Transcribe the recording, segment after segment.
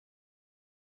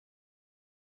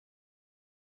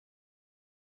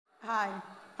Hi.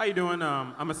 How you doing?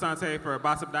 I'm Asante for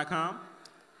Bossip.com.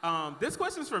 This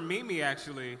question's for Mimi,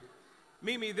 actually.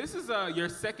 Mimi, this is your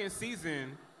second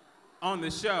season on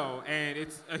the show, and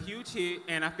it's a huge hit,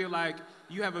 and I feel like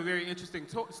you have a very interesting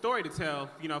story to tell,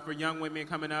 for young women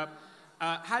coming up.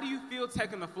 How do you feel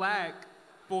taking the flag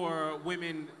for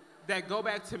women that go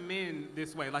back to men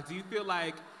this way? Like, do you feel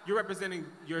like you're representing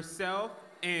yourself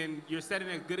and you're setting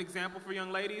a good example for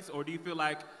young ladies, or do you feel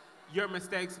like your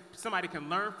mistakes somebody can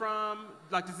learn from?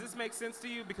 Like, does this make sense to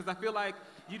you? Because I feel like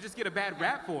you just get a bad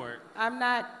rap for it. I'm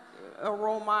not a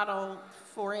role model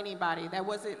for anybody. That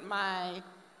wasn't my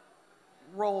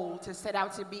role to set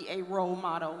out to be a role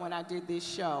model when I did this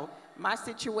show. My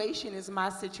situation is my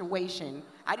situation.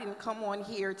 I didn't come on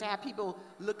here to have people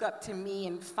look up to me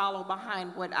and follow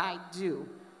behind what I do.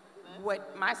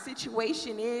 What my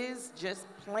situation is, just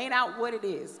plain out what it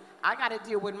is. I gotta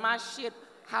deal with my shit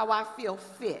how I feel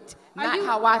fit, not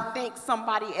how I think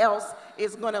somebody else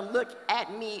is gonna look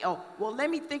at me. Oh, well, let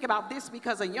me think about this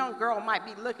because a young girl might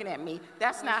be looking at me.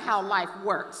 That's not how life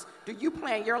works. Do you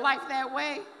plan your life that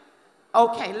way?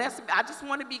 Okay, I just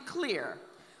want to be clear.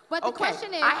 But the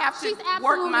question is, I have to she's work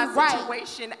absolutely my right.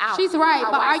 situation out. She's right,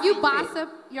 but are you fit. Bossip?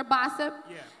 You're Bossip?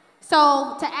 Yeah.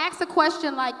 So to ask a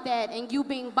question like that and you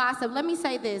being Bossip, let me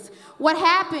say this. What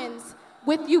happens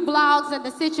with you blogs and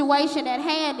the situation at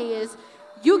hand is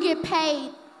you get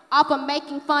paid off of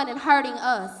making fun and hurting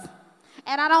us.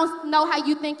 And I don't know how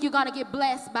you think you're gonna get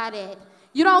blessed by that.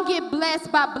 You don't get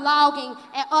blessed by blogging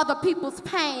at other people's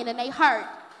pain and they hurt.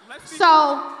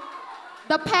 So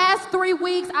the past 3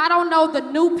 weeks, I don't know the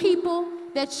new people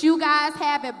that you guys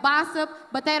have at Bossip,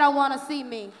 but they don't wanna see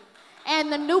me.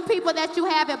 And the new people that you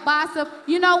have at Bossip,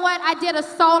 you know what? I did a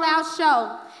sold-out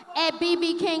show at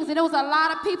BB King's, and there was a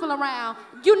lot of people around.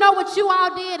 You know what you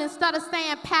all did? Instead of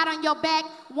saying, pat on your back,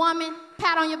 woman,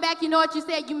 pat on your back, you know what you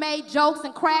said? You made jokes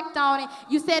and cracked on it.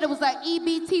 You said it was an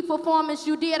EBT performance.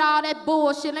 You did all that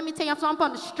bullshit. Let me tell you, I'm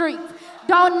from the streets.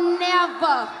 Don't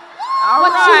never...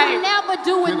 you never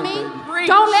do with me.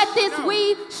 Don't let this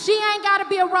weed, she ain't gotta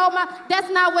be a role model. That's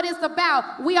not what it's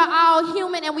about. We are all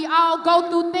human and we all go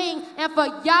through things. And for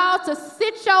y'all to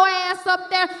sit your ass up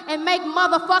there and make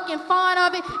motherfucking fun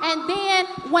of it, and then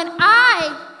when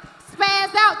I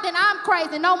spaz out, then I'm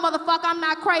crazy. No, motherfucker, I'm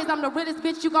not crazy. I'm the realest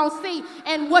bitch you gonna see.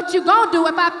 And what you gonna do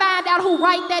if I find out who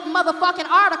write that motherfucking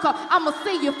article, I'ma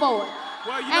see you for it.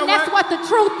 Well, and that's what the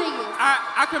truth is.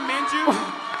 I commend you.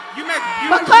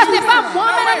 Because if I'm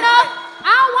woman enough,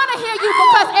 I don't want to hear you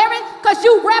because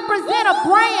you represent a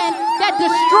brand that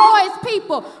destroys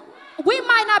people. We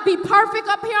might not be perfect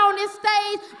up here on this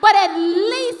stage, but at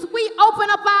least we open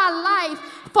up our life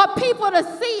for people to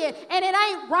see it. And it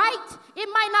ain't right. It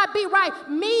might not be right.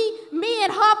 Me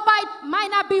and her fight might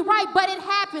not be right, but it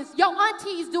happens. Your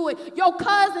aunties do it. Your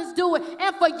cousins do it.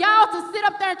 And for y'all to sit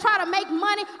up there and try to make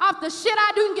money off the shit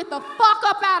I do, and get the fuck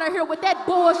up out of here with that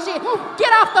bullshit.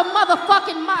 Get off the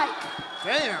motherfucking mic.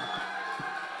 Damn.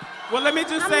 Well, let me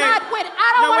just say. I'm not with it. I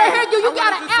don't want to hear you. You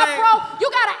got an afro. You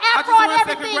got an afro and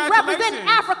everything representing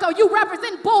Africa. You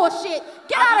represent bullshit.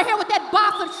 Get out of here with that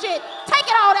Bossip shit. Take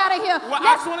it all out of here. Well,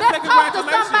 let's talk to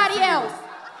somebody else.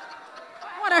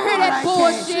 I want to hear that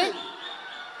bullshit.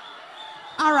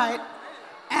 All right.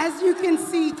 As you can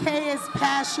see, Kay is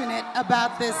passionate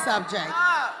about this subject.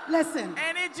 Listen.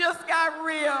 And it just got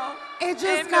real. It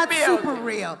just got super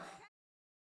real.